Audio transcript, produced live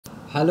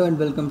Hello and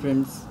welcome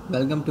friends,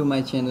 welcome to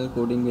my channel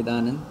Coding with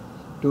Anand.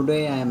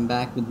 Today I am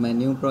back with my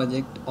new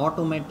project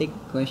Automatic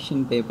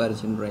Question Paper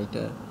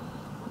Generator.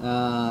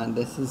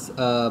 This is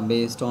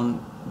based on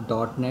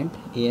 .NET,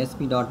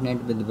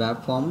 ASP.NET with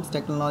web forms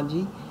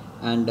technology,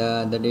 and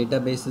the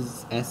database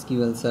is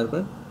SQL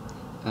Server.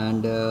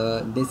 And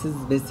this is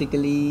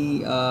basically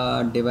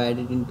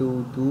divided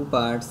into two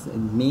parts,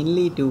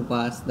 mainly two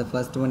parts. The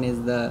first one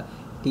is the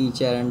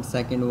teacher and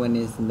second one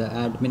is the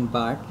admin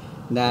part.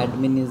 The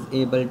admin is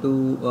able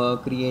to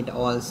create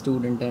all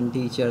student and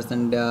teachers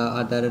and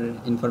other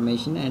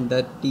information, and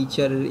the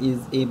teacher is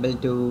able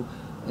to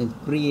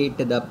create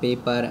the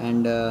paper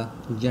and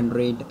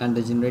generate, and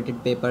the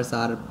generated papers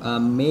are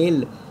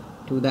mailed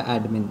to the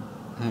admin,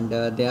 and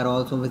they are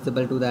also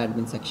visible to the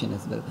admin section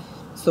as well.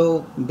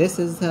 So this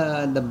is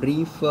the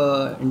brief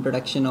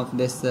introduction of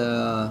this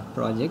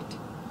project.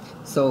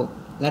 So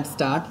let's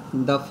start.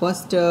 The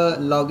first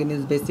login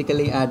is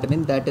basically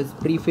admin, that is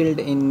pre-filled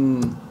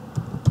in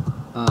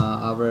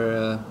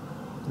our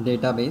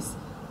database,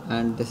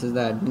 and this is the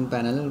admin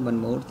panel. One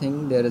more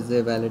thing, there is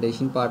a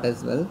validation part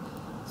as well.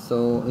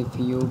 So if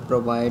you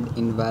provide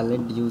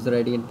invalid user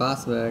ID and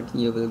password,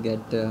 you will get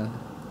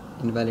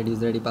invalid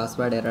user ID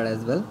password error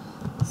as well.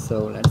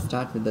 So let's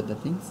start with the other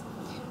things.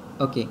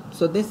 Okay,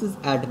 so this is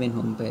admin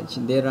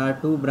homepage. There are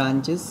two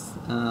branches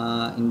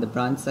in the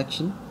branch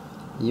section.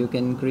 You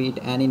can create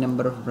any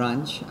number of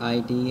branch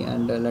IT,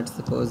 and let's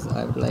suppose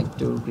I would like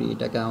to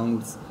create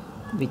accounts.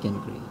 We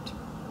can create.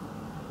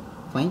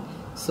 Fine.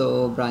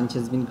 So branch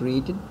has been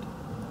created.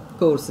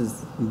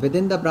 Courses,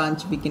 within the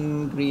branch we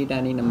can create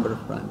any number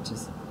of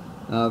branches,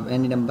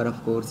 any number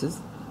of courses.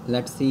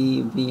 Let's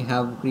see, we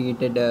have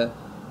created a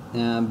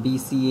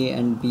BCA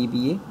and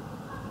BBA.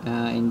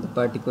 In the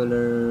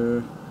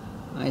particular,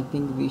 I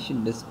think we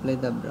should display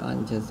the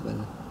branch as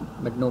well,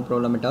 but no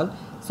problem at all.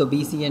 So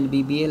BCA and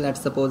BBA,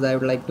 let's suppose I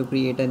would like to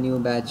create a new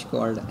batch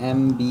called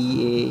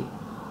MBA,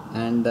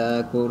 and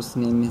the course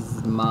name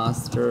is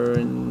Master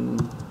in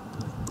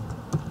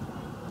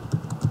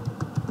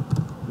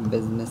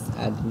Business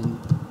Admin,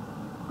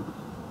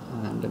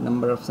 and the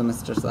number of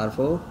semesters are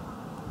 4.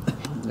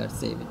 Let's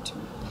save it.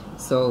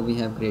 So we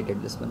have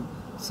created this one.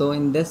 So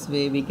in this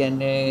way we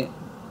can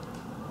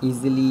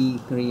easily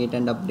create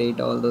and update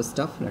all those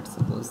stuff. Let's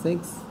suppose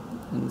 6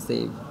 and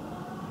save.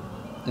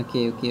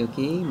 Okay,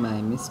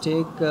 my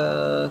mistake.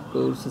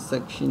 Course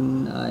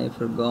section, I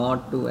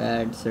forgot to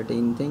add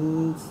certain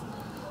things.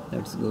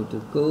 Let's go to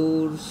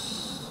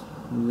course.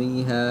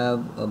 We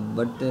have a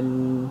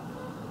button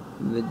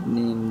with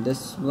name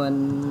this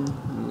one.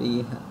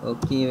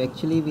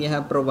 Actually we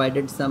have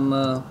provided some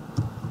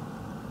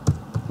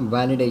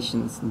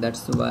validations.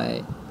 That's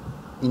why,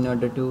 in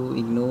order to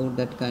ignore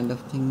that kind of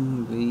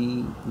thing,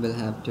 we will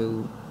have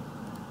to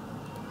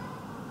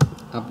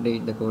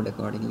update the code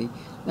accordingly.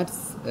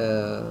 Let's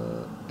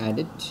add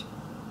it,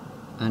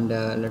 and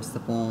let's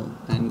suppose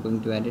I'm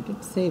going to edit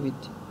it, save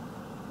it.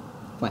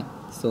 Fine,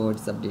 so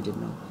it's updated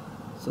now.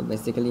 So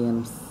basically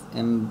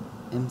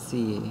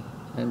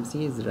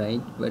MC is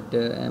right, but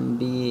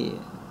MBA,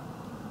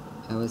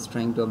 I was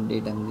trying to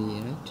update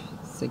MBA, right?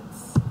 6.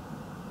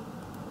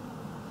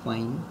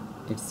 Fine,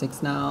 it's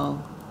 6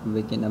 now.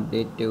 We can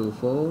update to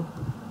 4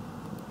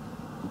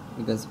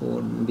 because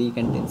 4B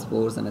contains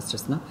 4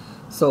 semesters now.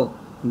 So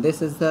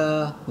this is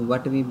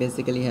what we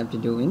basically have to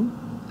do in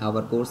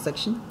our course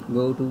section.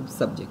 Go to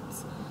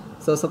subjects.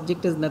 So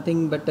subject is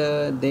nothing but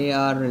they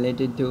are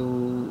related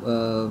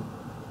to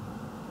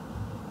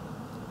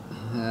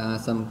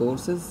some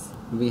courses.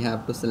 We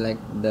have to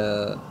select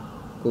the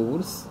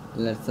course.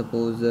 Let's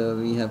suppose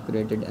we have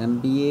created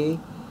MBA,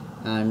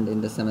 and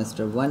in the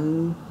semester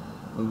 1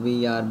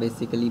 we are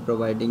basically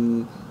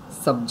providing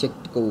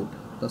subject code.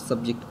 The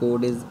subject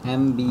code is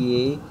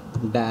MBA-1,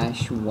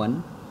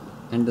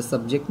 and the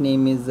subject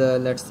name is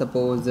let's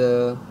suppose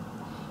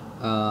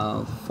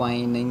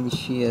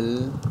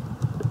financial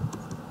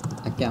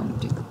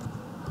accounting,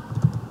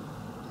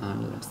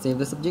 and let's save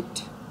the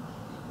subject.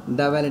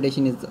 The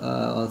validation is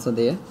also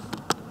there.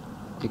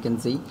 You can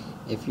see,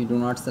 if you do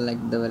not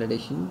select the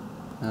validation,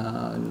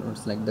 not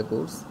select the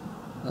course.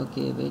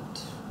 Okay,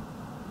 wait.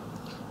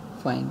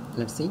 Fine,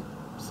 let's see.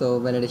 So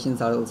validations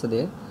are also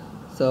there.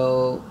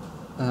 So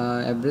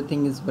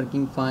everything is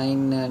working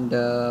fine, and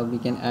we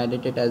can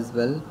edit it as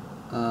well.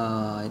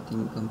 I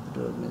think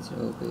computer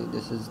organization. Okay,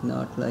 this is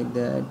not like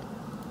that.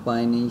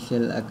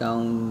 Financial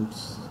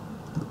accounts.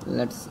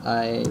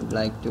 I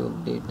like to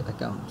update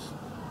accounts.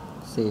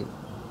 Save.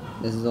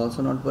 This is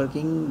also not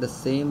working. The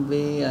same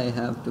way, I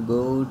have to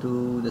go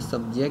to the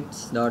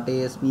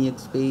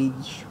subjects.aspx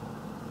page.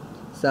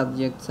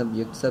 Subject.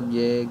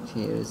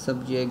 Here is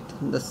subject.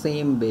 On the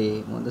same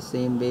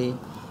way,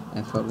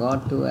 I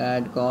forgot to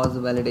add cause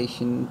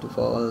validation to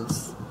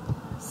false,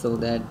 so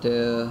that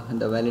the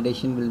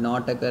validation will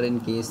not occur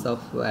in case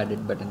of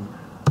added button.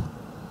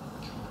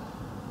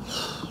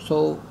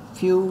 So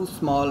few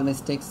small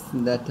mistakes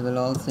that will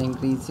also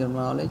increase your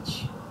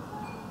knowledge.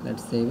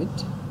 Let's save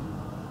it.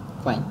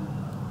 Fine.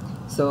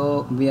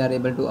 So we are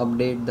able to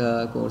update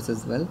the course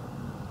as well.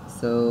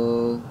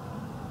 So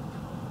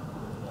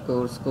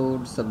course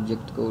code,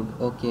 subject code.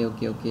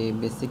 Okay,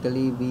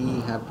 basically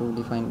we have to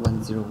define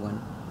 101.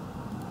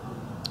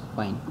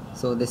 Fine,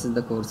 so this is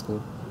the course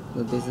code.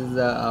 So this is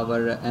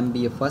our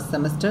MBA first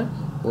semester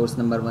course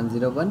number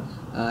 101.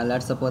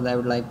 Let's suppose I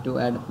would like to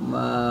add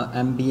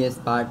MBS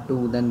part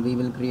 2, then we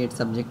will create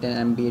subject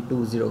and MBA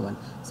 201.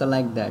 So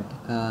like that,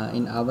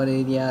 in our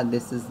area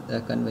this is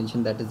a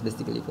convention that is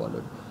basically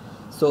followed.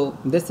 So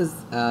this is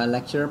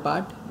lecturer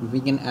part. We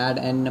can add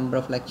n number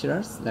of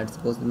lecturers. Let's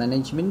suppose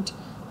management,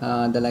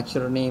 the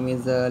lecturer name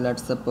is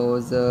let's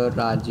suppose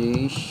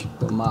Rajesh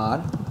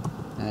Kumar,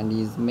 and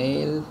his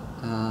mail,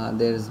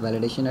 there is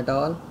validation at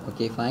all.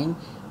 Okay, fine.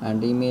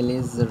 And email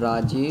is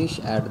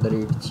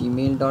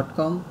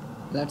rajesh@gmail.com.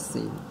 let's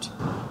save it.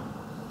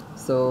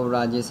 So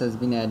Rajesh has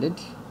been added,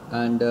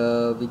 and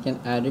we can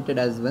edit it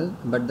as well,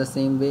 but the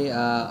same way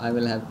I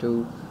will have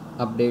to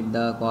update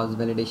the cause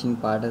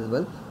validation part as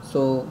well.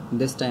 So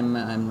this time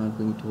I'm not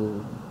going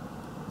to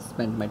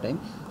spend my time.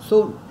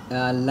 So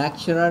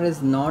lecturer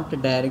is not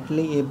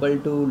directly able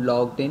to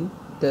log in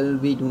till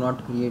we do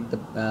not create the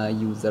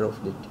user of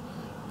it.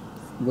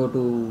 Go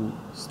to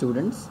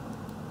students.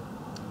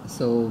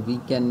 So we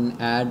can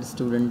add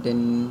student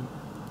in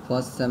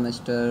first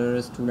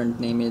semester. Student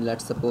name is,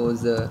 let's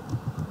suppose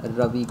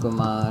Ravi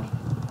Kumar,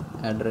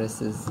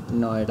 address is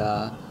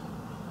Noida.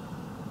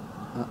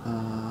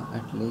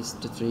 At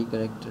least 3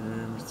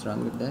 characters. What's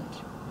wrong with that?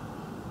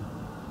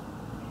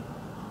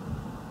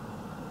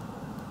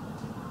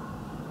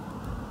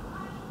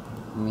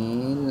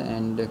 Mail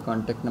and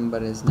contact number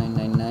is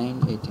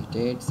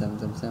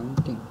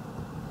 999-888-7770.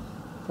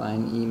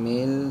 Fine.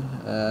 Email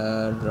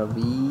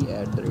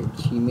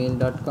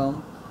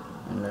ravi@gmail.com,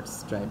 and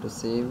let's try to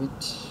save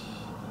it.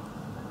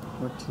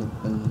 What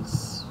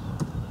happens?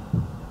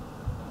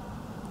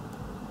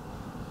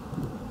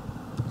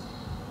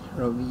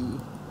 Ravi,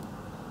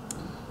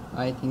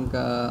 I think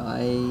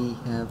I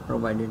have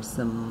provided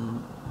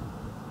some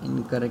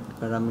incorrect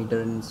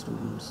parameter in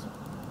students.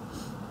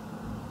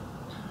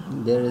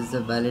 There is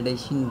a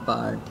validation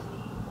part.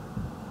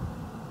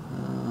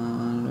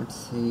 Let's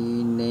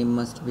see, name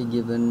must be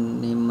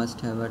given. Name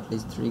must have at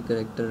least 3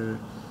 character.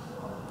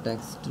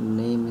 Text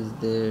name is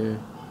there.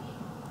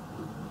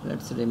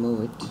 Let's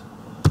remove it.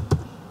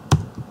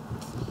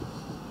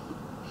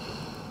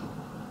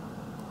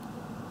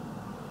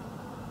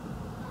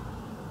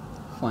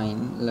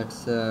 Fine,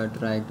 let's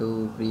try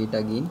to create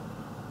again.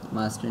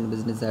 Master in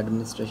Business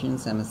Administration,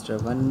 semester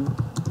 1,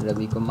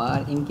 Ravi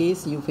Kumar. In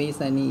case you face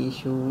any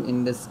issue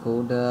in this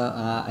code,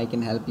 I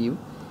can help you.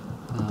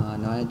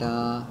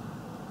 Noida,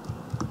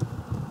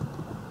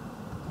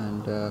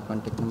 and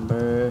contact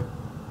number,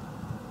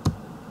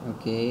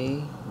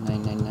 okay,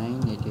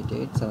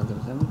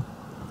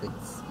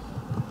 999-888-7776.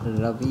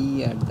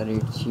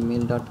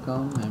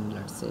 Ravi@gmail.com, and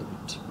let's save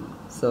it.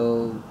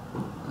 So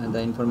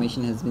the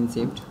information has been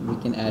saved. We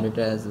can add it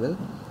as well.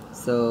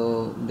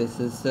 So this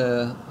is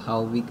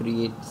how we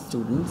create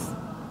students.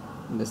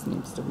 This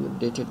needs to be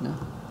updated now.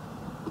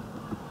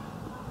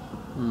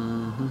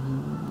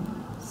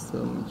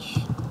 So much.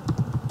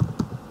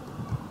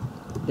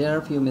 There are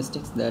a few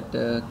mistakes that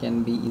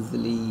can be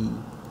easily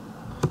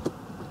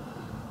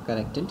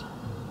corrected.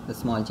 The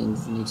small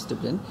changes needs to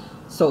be done.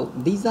 So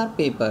these are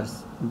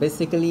papers.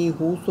 Basically,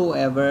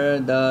 whosoever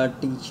the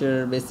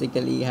teacher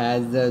basically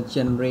has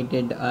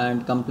generated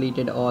and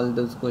completed all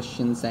those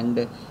questions,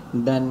 and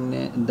then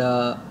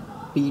the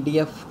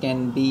PDF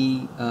can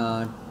be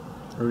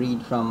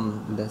read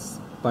from this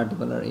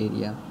particular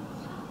area.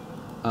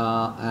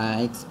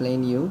 I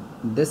explain you.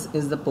 This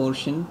is the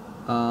portion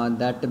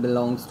that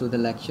belongs to the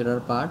lecturer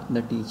part,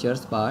 the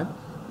teacher's part.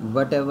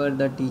 Whatever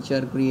the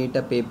teacher create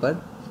a paper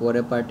for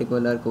a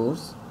particular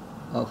course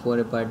or for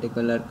a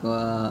particular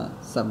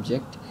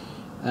subject,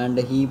 and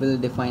he will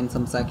define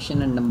some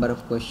section and number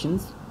of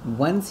questions.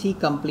 Once he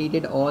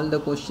completed all the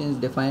questions,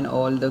 define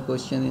all the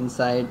questions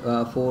inside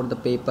for the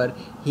paper,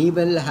 he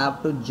will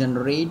have to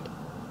generate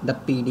the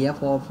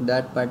PDF of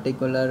that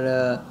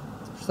particular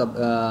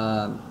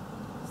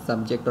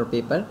subject or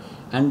paper,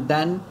 and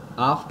then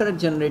after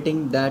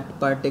generating that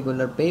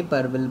particular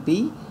paper will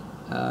be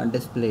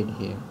displayed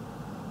here.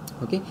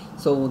 Okay,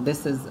 so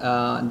this is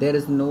there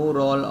is no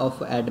role of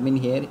admin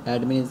here.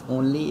 Admin is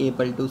only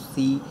able to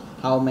see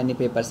how many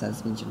papers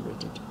has been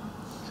generated.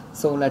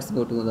 So let's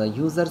go to the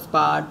users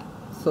part.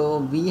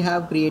 So we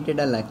have created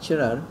a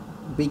lecturer.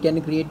 We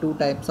can create two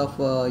types of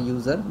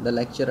user, the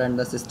lecturer and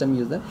the system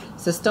user.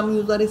 System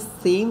user is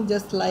same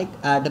just like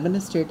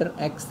administrator,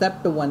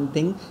 except one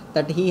thing,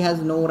 that he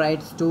has no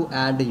rights to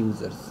add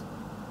users.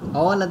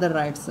 All other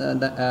rights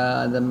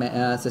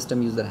the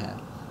system user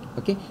have.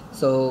 Okay,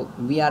 so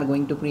we are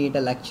going to create a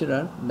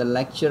lecturer. The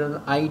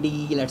lecturer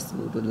ID, let's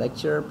go to the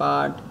lecturer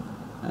part,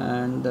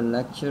 and the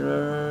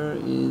lecturer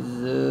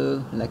is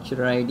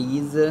lecturer ID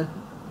is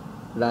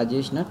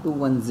Rajesh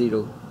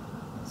 210.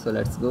 So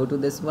let's go to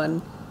this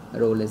one.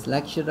 Role is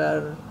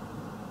lecturer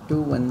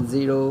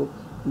 210.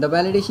 The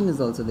validation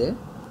is also there.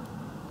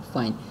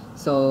 Fine.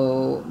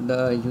 So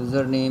the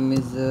username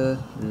is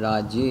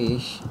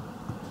Rajesh,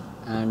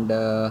 and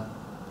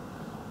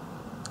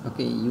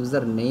Okay,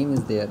 user name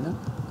is there na,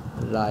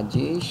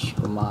 Rajesh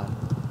Kumar,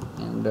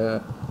 and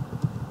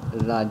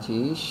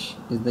Rajesh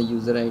is the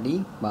user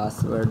ID.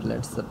 Password,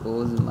 let's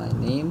suppose my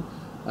name.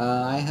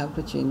 I have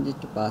to change it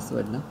to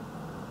password now,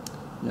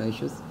 no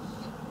issues.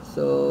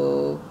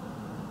 So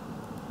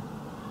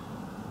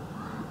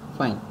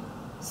fine,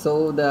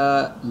 so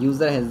the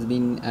user has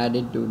been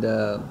added to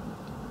the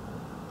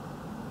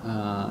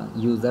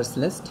users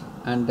list,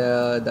 and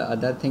the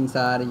other things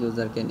are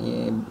user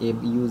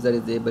user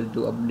is able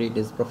to update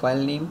his profile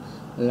name.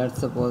 Let's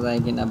suppose I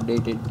can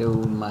update it to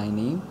my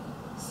name,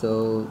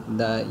 so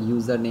the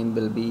username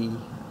will be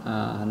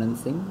Anand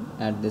Singh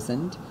at this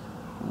end.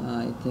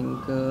 I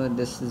think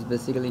this is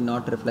basically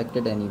not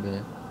reflected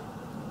anywhere.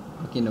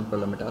 Okay, no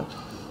problem at all.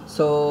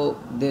 So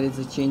there is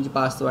a change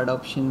password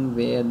option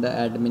where the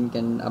admin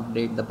can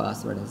update the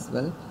password as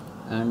well,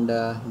 and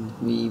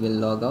we will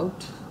log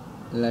out.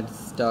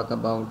 Let's talk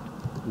about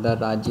the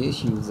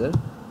Rajesh user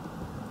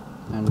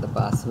and the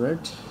password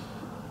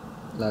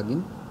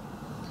login,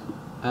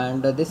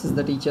 and this is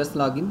the teacher's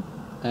login.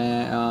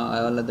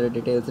 All other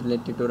details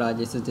related to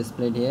Rajesh is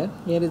displayed here.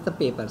 Here is the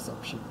papers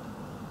option.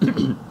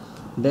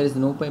 There is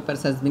no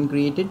papers has been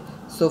created,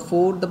 so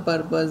for the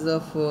purpose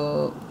of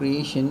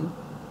creation,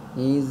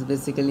 he is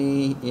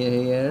basically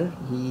here.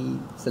 He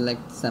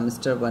selects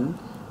semester 1,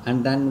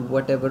 and then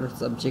whatever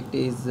subject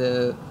is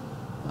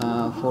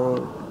for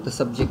the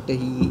subject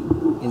he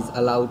is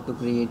allowed to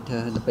create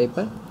the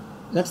paper.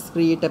 Let's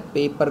create a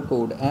paper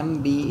code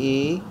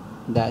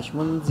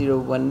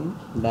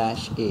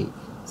MBA-101-A.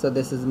 So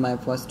this is my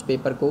first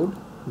paper code.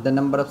 The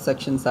number of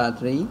sections are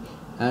 3,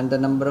 and the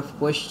number of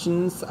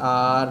questions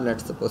are,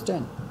 let's suppose,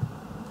 10.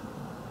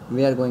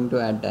 We are going to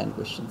add 10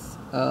 questions.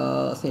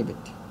 Save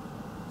it.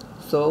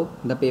 So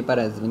the paper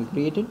has been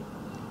created.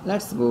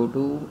 Let's go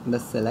to the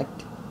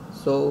select.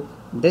 So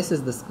this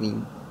is the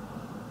screen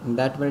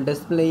that will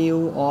display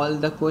you all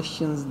the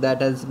questions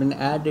that has been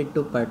added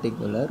to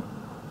particular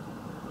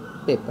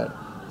paper.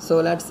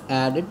 So let's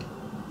add it.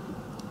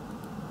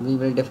 We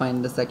will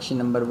define the section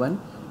number 1,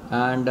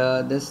 and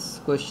this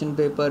question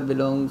paper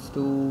belongs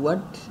to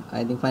what?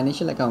 I think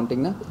financial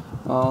accounting na?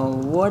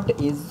 What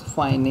is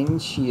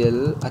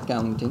financial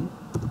accounting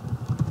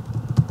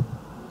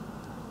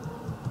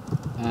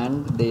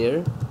and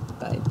their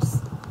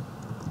types?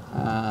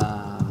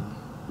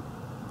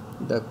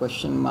 The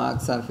question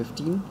marks are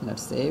 15.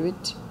 Let's save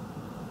it.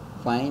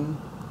 Fine.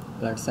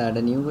 Let's add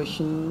a new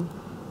question.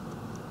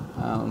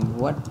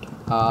 What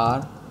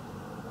are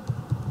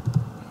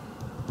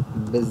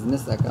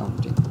business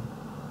accounting?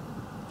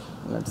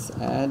 Let's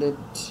add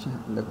it.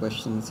 The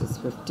question says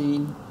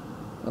 15.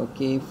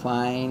 Okay,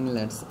 fine.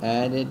 Let's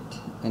add it.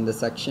 In the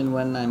section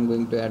 1, I'm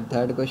going to add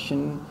third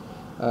question.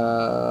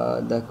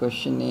 The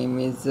question name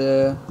is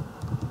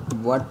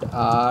what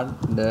are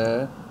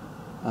the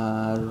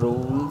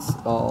rules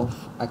of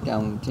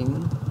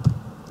accounting,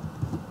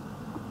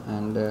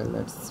 and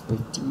let's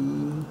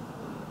 15.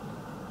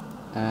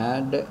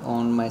 Add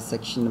on my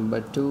section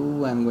number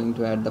 2. I'm going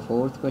to add the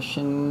fourth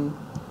question.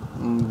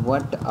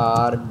 What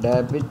are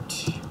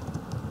debit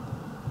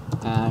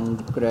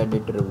and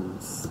credit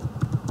rules?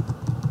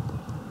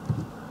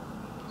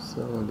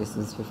 So this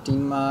is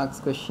 15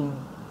 marks question,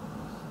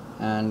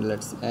 and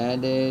let's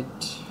add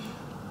it.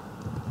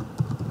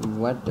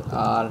 What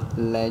are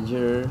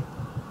ledger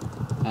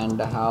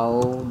and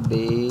how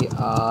they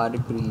are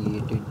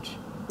created?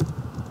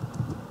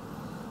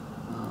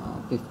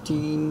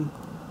 15.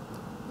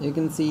 You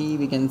can see,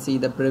 we can see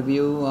the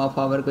preview of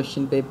our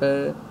question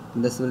paper.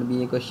 This will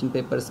be a question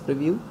paper's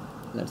preview.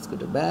 Let's go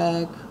to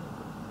back.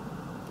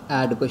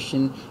 Add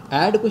question.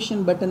 Add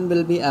question button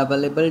will be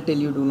available till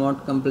you do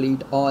not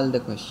complete all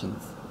the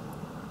questions,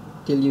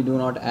 till you do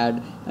not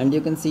add. And you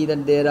can see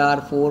that there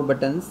are 4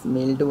 buttons.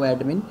 Mail to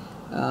admin.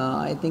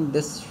 I think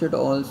this should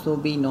also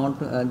be not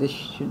this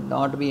should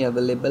not be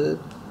available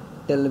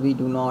till we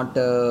do not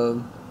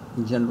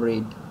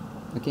generate.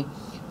 Okay,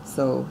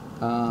 so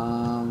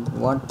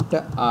what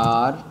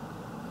are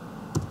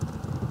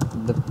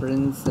the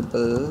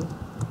principles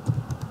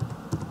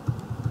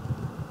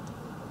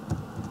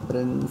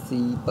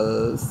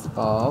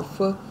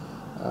of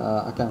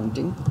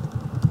accounting?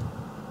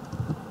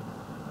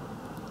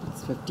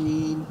 It's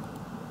 15.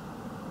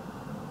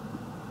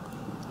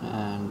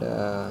 And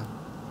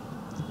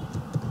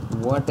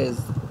what is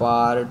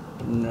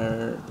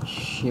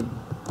partnership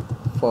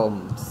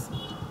firms?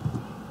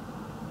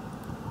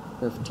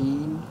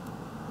 15.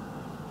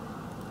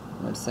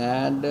 Let's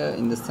add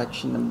in the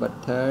section number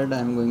 3rd.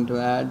 I'm going to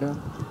add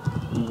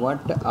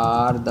what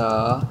are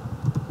the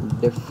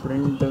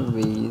different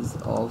ways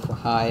of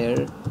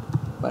hire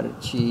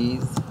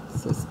purchase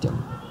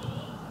system.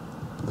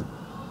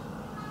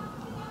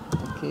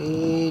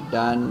 Okay,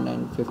 done.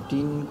 And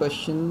 15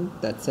 question.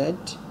 That's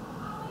it.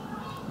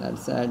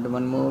 Let's add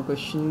one more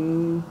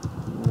question.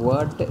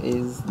 What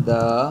is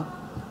the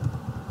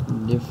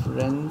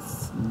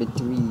difference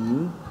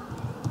between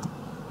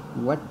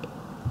what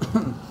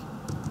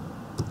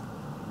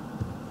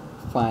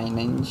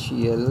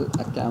financial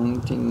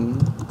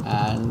accounting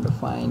and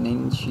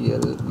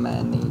financial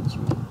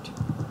management?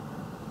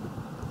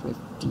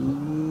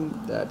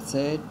 15, that's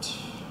it.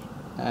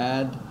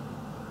 Add.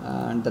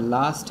 And the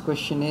last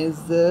question is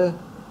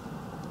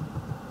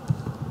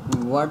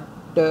what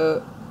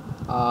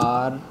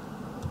are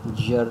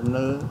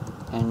journal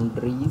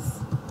entries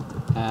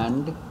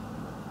and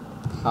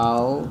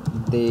how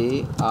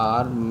they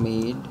are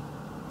made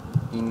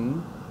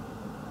in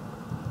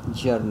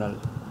journal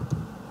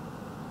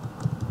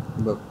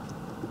book.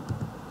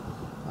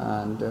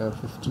 And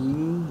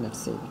 15, let's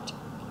save it.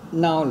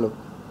 Now look,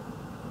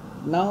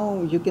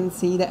 now you can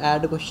see the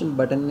add question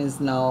button is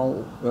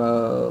now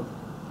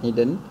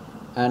hidden,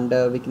 and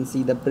we can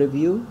see the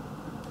preview.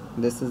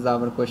 This is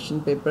our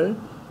question paper,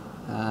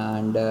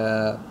 and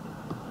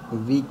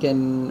we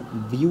can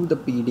view the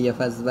PDF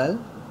as well.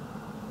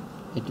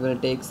 It will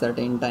take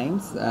certain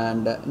times,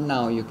 and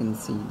now you can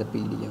see the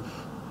PDF.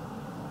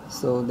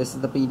 So this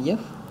is the PDF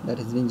that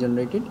has been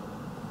generated,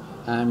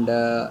 and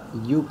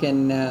you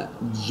can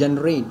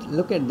generate.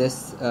 Look at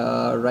this.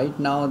 Right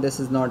now this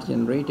is not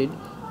generated,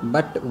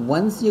 but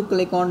once you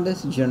click on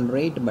this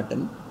generate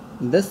button,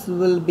 this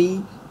will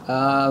be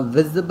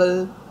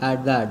visible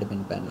at the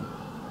admin panel.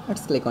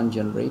 Let's click on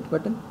generate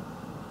button.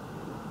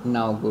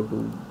 Now go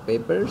to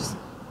papers.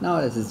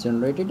 Now this is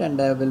generated, and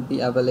will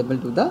be available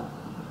to the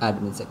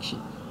admin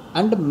section.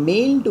 And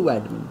mail to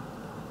admin.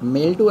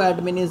 Mail to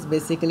admin is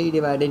basically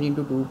divided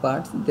into two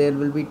parts. There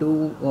will be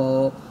two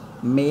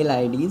mail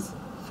IDs.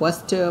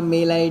 First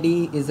mail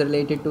ID is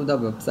related to the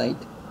website,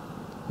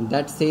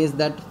 that says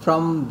that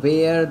from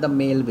where the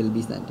mail will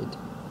be sent it,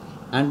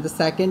 and the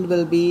second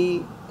will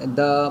be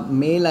the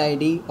mail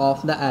ID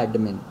of the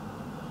admin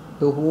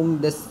to whom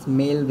this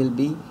mail will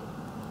be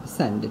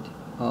sent it.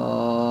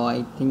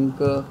 I think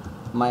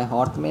my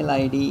Hotmail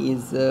ID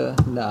is the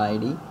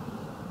ID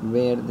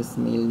where this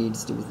mail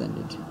needs to be sent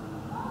it.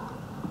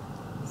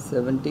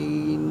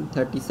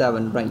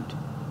 1737, right?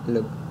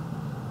 Look,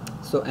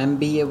 so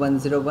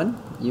MBA101,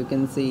 you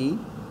can see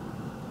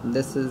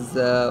this is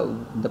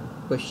the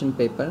question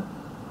paper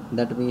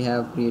that we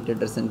have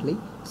created recently.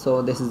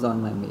 So this is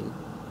on my mail,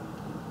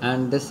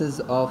 and this is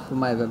of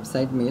my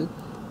website mail.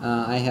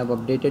 I have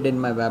updated in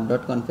my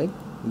web.config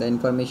the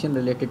information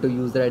related to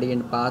user ID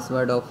and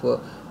password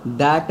of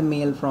that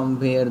mail from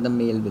where the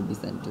mail will be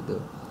sent to the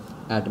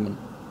admin.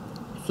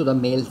 So the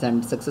mail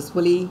sent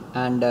successfully,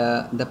 and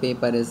the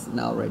paper is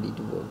now ready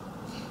to work.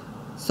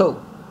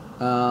 So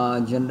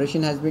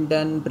generation has been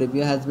done,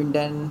 preview has been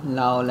done.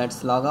 Now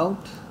let's log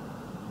out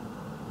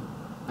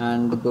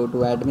and go to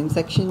admin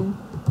section,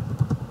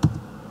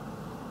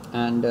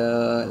 and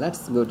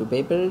let's go to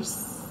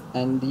papers,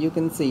 and you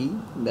can see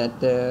that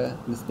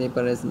this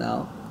paper is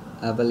now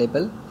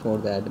available for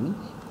the admin.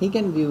 He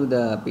can view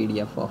the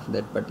PDF of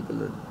that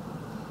particular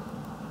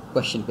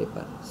question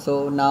paper.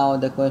 So now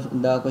the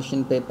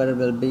question paper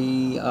will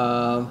be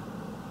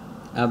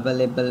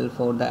available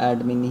for the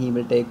admin. He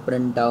will take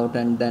print out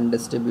and then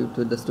distribute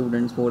to the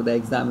students for the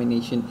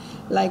examination.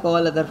 Like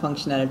all other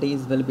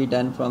functionalities will be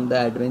done from the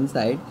admin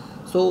side.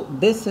 So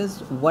this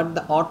is what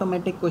the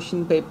automatic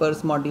question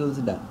papers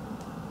modules done.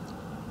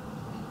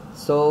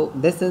 So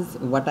this is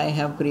what I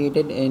have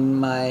created in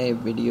my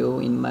video,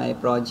 in my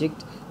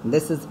project.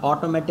 This is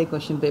automatic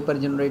question paper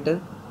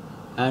generator,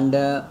 and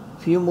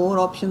few more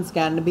options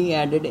can be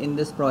added in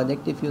this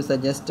project. If you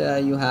suggest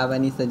you have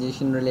any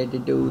suggestion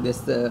related to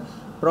this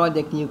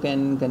project, you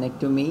can connect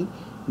to me.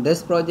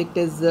 This project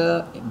is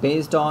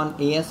based on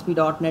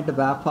ASP.NET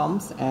web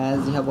forms.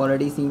 As you have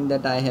already seen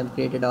that I have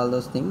created all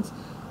those things.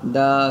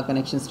 The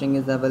connection string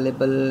is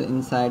available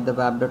inside the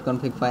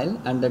web.config file,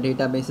 and the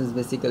database is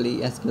basically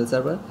SQL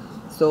Server.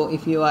 So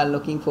if you are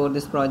looking for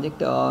this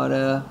project,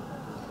 or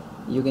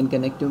you can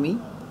connect to me.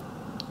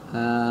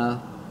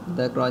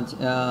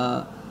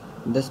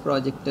 This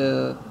project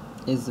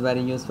is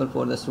very useful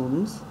for the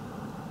students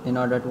in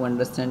order to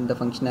understand the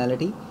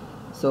functionality.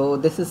 So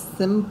this is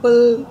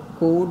simple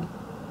code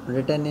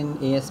written in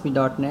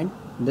ASP.NET.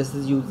 This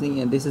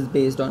is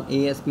based on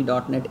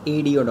ASP.NET,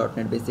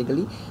 ADO.NET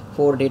basically.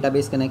 For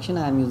database connection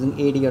I am using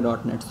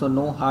ADO.NET. So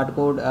no hard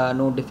code,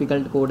 no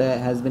difficult code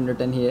has been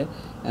written here.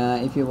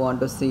 If you want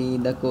to see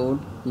the code,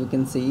 you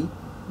can see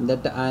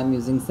that I am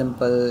using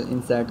simple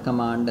insert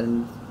command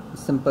and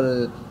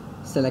simple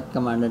select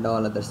command and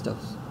all other stuff.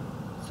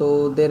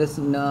 So there is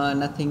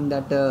nothing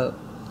that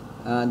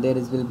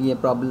will be a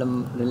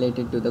problem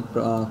related to the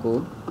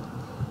code.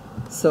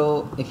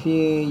 So if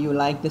you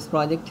like this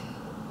project,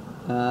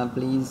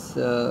 please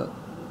hit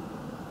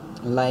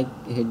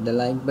the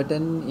like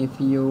button. If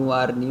you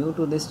are new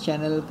to this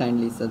channel,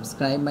 kindly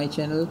subscribe my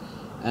channel,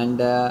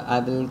 and I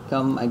will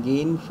come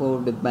again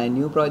with my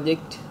new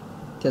project.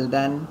 Till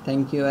then,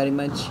 thank you very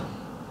much,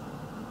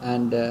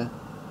 and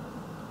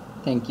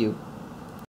thank you.